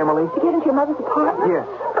this key, Emily? To get into your mother's apartment? Yes.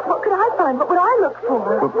 But what could I find? What would I look for?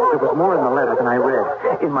 Well, there was more in the letter than I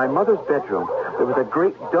read. In my mother's bedroom, there was a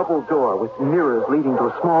great double door with mirrors leading to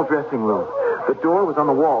a small dressing room. The door was on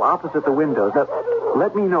the wall opposite the windows. Now,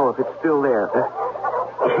 let me know if it's still there.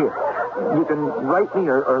 Here. You can write me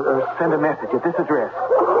or send a message at this address.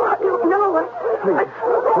 Oh, I don't know.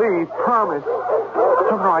 Please, promise.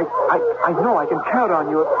 Somehow I know I can count on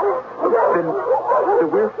you. Then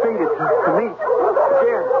we're fated to meet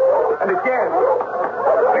again and again.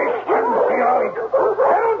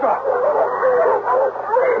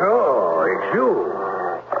 Oh, it's you.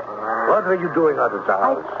 What are you doing out of the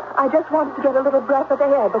house? I just wanted to get a little breath of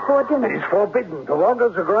air before dinner. It's forbidden to wander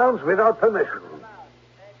the grounds without permission.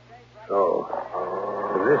 So,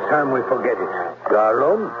 this time we forget it. You are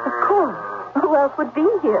alone? Of course. Who else would be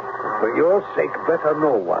here? For your sake, better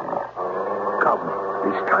no one. Come,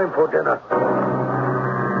 it's time for dinner.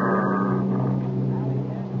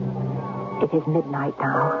 It is midnight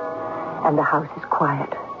now, and the house is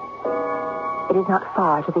quiet. It is not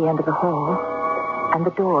far to the end of the hall, and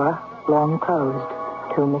the door long closed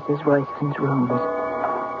to Mrs. Royston's rooms.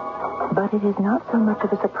 But it is not so much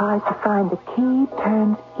of a surprise to find the key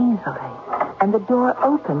turns easily, and the door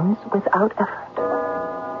opens without effort.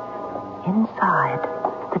 Inside,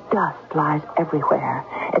 the dust lies everywhere,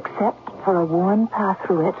 except for a worn path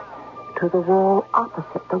through it to the wall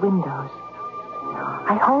opposite the windows.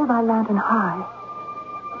 I hold my lantern high,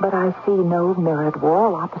 but I see no mirrored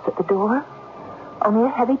wall opposite the door, only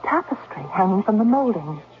a heavy tapestry hanging from the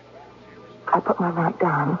molding. I put my lamp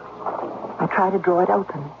down. I try to draw it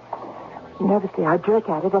open. Nervously, I jerk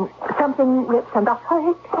at it, and something rips, and the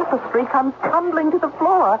whole tapestry comes tumbling to the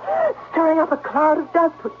floor, stirring up a cloud of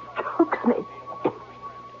dust which chokes me.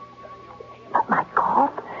 But my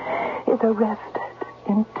cough is arrested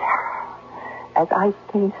in terror as I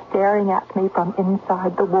see staring at me from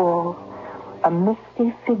inside the wall a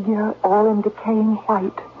misty figure all in decaying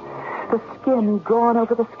white, the skin drawn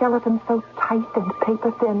over the skeleton so tight and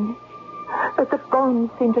paper-thin that the bones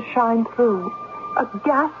seem to shine through. A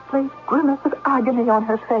ghastly grimace of agony on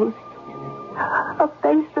her face. A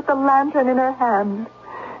face that the lantern in her hand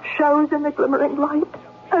shows in the glimmering light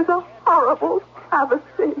as a horrible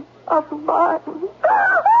travesty of mine.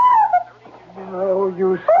 Now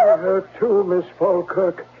you see her too, Miss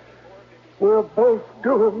Falkirk. We're both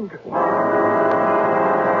doomed.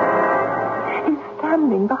 He's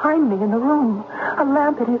standing behind me in the room, a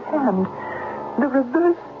lamp in his hand, the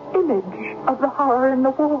reverse image of the horror in the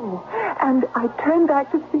wall. And I turn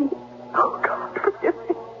back to see, oh, God, forgive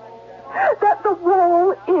me, that the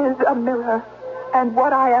wall is a mirror, and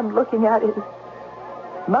what I am looking at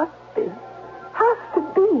must be, has to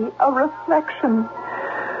be a reflection.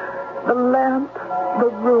 The lamp, the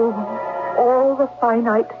room, all the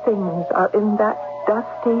finite things are in that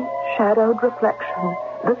dusty, shadowed reflection,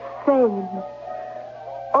 the same.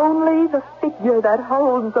 Only the figure that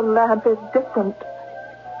holds the lamp is different.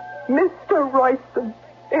 Mr. Royston,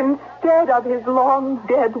 instead of his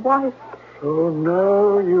long-dead wife. So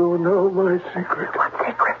now you know my secret. What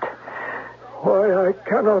secret? Why I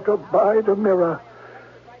cannot abide a mirror.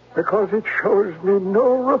 Because it shows me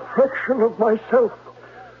no reflection of myself.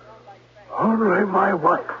 Only my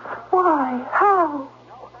wife. Why? How?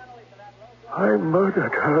 I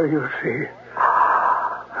murdered her, you see.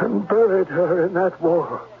 And buried her in that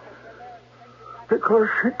wall. Because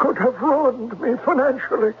she could have ruined me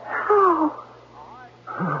financially. How?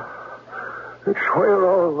 It's where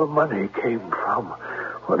all the money came from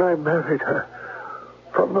when I married her.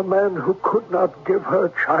 from the man who could not give her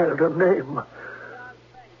child a name.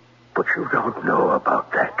 But you don't know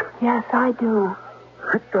about that. Yes, I do.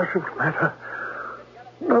 It doesn't matter.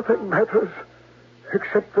 Nothing matters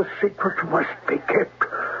except the secret must be kept.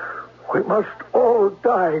 We must all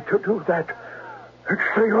die to do that.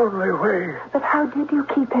 It's the only way. But how did you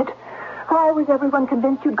keep it? Why was everyone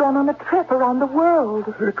convinced you'd gone on a trip around the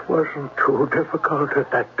world? It wasn't too difficult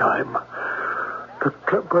at that time. The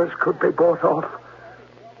Clippers could be bought off.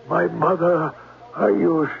 My mother I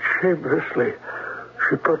used shamelessly.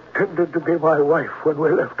 She pretended to be my wife when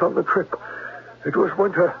we left on the trip. It was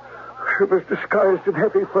winter. She was disguised in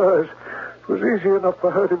heavy furs. It was easy enough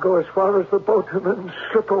for her to go as far as the boat and then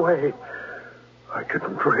slip away. I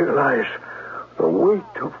didn't realize the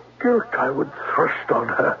weight of guilt I would thrust on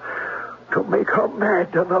her to make her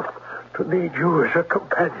mad enough to need you as a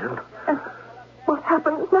companion. And what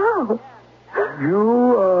happens now?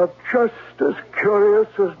 You are just as curious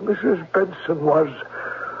as Mrs. Benson was.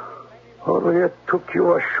 Only it took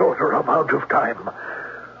you a shorter amount of time.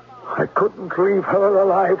 I couldn't leave her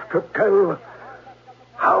alive to tell.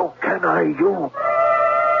 How can I, you?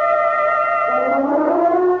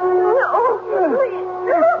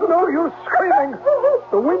 It's no use screaming.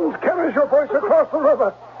 The wind carries your voice across the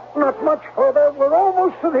river. Not much further. We're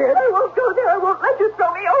almost to the edge. I won't go there. I won't let you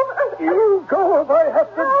throw me over. You go if I have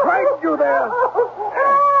to drag you there.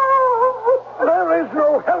 There is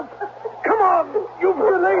no help. Come on. You've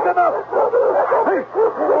delayed enough. Hey,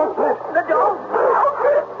 what's that? The dog.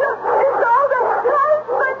 It's all the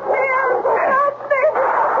husband here. Help me.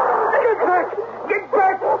 Get back. Get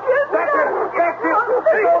back. That's it. That's it.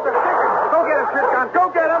 Take over. Go get him, Tristan. Go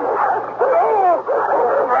get him.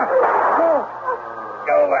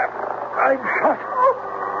 Go there. I'm shot.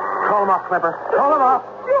 Call him off, Clipper. Call him off.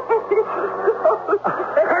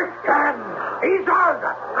 Tristan. He's on.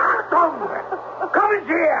 Come in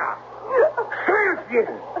here. Seriously.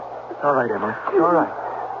 All right, Emily. All right.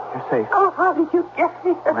 You're safe. Oh, how did you get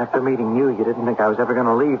here? After meeting you didn't think I was ever going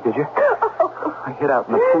to leave, did you? I hid out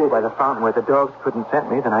in the pool by the fountain where the dogs couldn't scent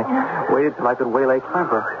me. Then I waited till I could waylay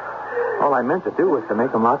Clemper. All I meant to do was to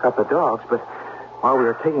make him lock up the dogs, but while we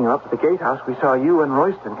were taking him up to the gatehouse, we saw you and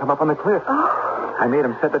Royston come up on the cliff. Oh. I made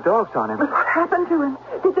him set the dogs on him. But what happened to him?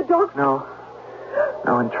 Did the dogs...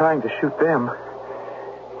 No, in trying to shoot them,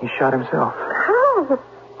 he shot himself. How?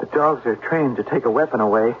 The dogs are trained to take a weapon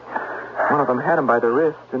away. One of them had him by the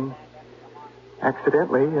wrist, and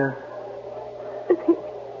accidentally, Is he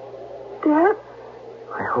dead?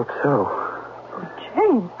 I hope so. Oh,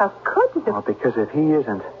 James, how could you? Well, because if he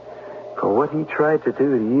isn't, for what he tried to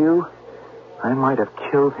do to you, I might have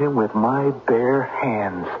killed him with my bare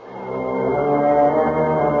hands.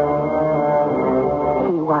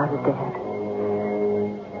 He was dead.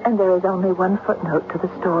 And there is only one footnote to the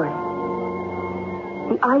story.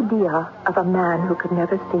 The idea of a man who could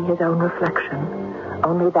never see his own reflection,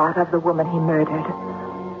 only that of the woman he murdered,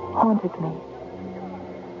 haunted me.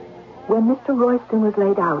 When Mr. Royston was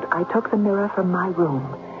laid out, I took the mirror from my room,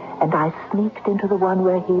 and I sneaked into the one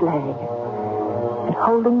where he lay. And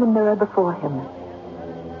holding the mirror before him,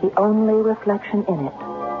 the only reflection in it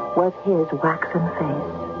was his waxen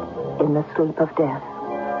face in the sleep of death.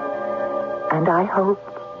 And I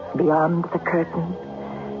hoped, beyond the curtain,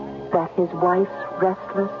 that his wife's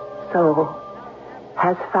restless soul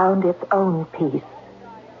has found its own peace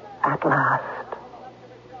at last.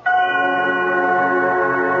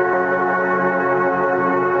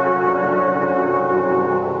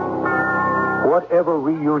 Whatever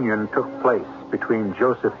reunion took place between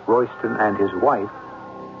Joseph Royston and his wife,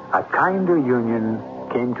 a kinder union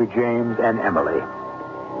came to James and Emily.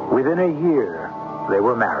 Within a year, they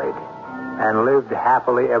were married and lived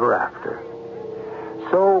happily ever after.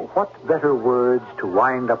 So, what better words to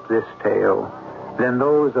wind up this tale than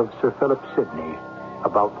those of Sir Philip Sidney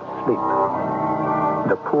about sleep?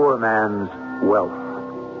 The poor man's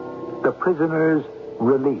wealth, the prisoner's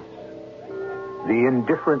release, the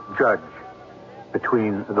indifferent judge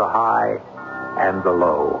between the high and the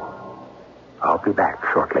low. I'll be back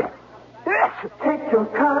shortly. Take your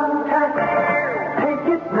contact, take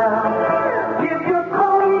it now. Give your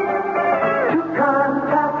code to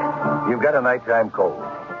contact. You've got a nighttime cold.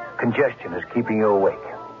 Congestion is keeping you awake.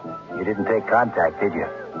 You didn't take contact, did you?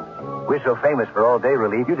 We're so famous for all-day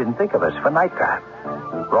relief, you didn't think of us for nighttime.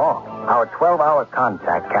 Wrong. Our 12-hour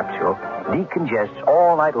contact capsule decongests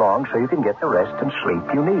all night long so you can get the rest and sleep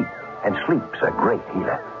you need. And sleep's a great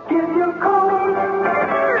healer. Give your code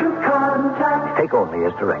to contact. Take only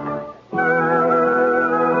as directed.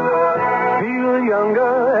 Feel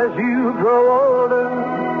younger as you grow older.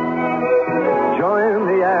 Join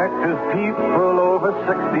the active people over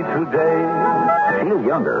 60 today. Feel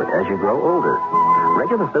younger as you grow older.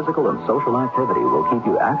 Regular physical and social activity will keep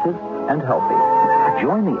you active and healthy.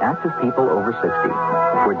 Join the active people over 60.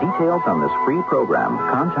 For details on this free program,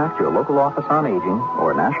 contact your local office on aging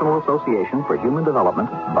or National Association for Human Development,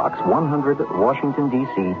 Box 100, Washington,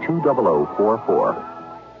 D.C. 20044.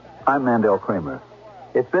 I'm Mandel Kramer.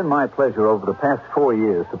 It's been my pleasure over the past 4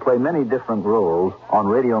 years to play many different roles on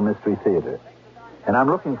Radio Mystery Theater. And I'm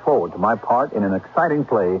looking forward to my part in an exciting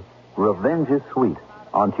play, Revenge is Sweet,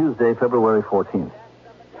 on Tuesday, February 14th.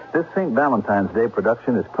 This St. Valentine's Day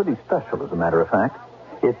production is pretty special, as a matter of fact.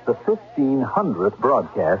 It's the 1500th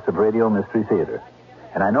broadcast of Radio Mystery Theater.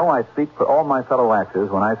 And I know I speak for all my fellow actors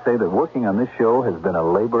when I say that working on this show has been a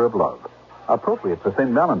labor of love. Appropriate for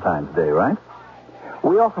St. Valentine's Day, right?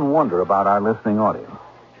 We often wonder about our listening audience.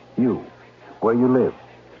 You, where you live,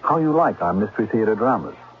 how you like our Mystery Theater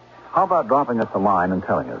dramas. How about dropping us a line and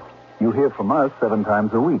telling us? You hear from us 7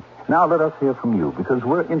 times a week. Now let us hear from you, because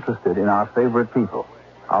we're interested in our favorite people,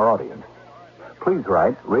 our audience. Please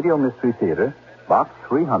write Radio Mystery Theater, Box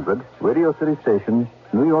 300, Radio City Station,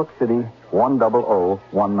 New York City,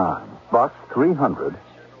 10019. Box 300,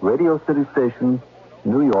 Radio City Station,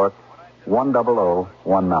 New York,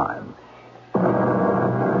 10019.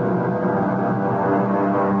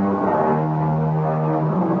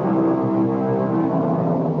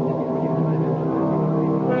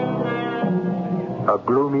 A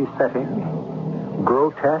gloomy setting,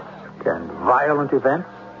 grotesque and violent events,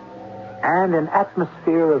 and an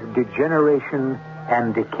atmosphere of degeneration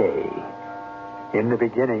and decay. In the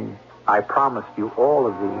beginning, I promised you all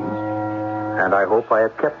of these, and I hope I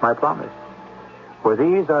have kept my promise. For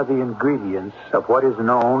these are the ingredients of what is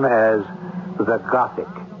known as the Gothic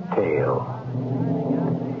tale.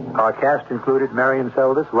 Our cast included Marion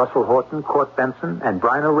Seldes, Russell Horton, Court Benson, and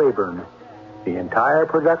Bryna Rayburn. The entire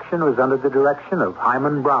production was under the direction of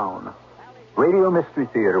Hyman Brown. Radio Mystery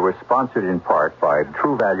Theater was sponsored in part by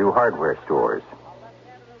True Value Hardware Stores.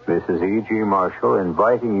 This is E.G. Marshall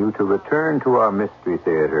inviting you to return to our Mystery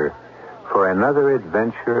Theater for another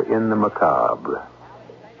adventure in the macabre.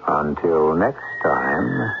 Until next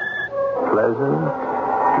time, pleasant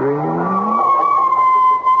dreams.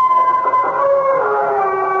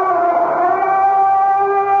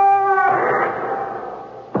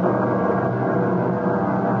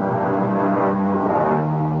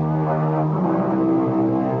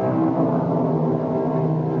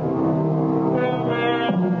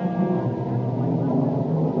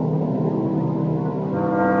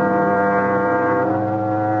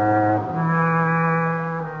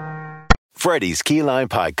 Freddy's Key Lime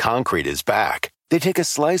Pie Concrete is back. They take a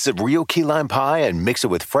slice of real key lime pie and mix it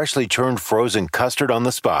with freshly churned frozen custard on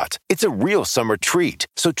the spot. It's a real summer treat,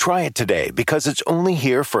 so try it today because it's only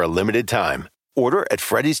here for a limited time. Order at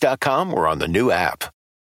Freddy's.com or on the new app.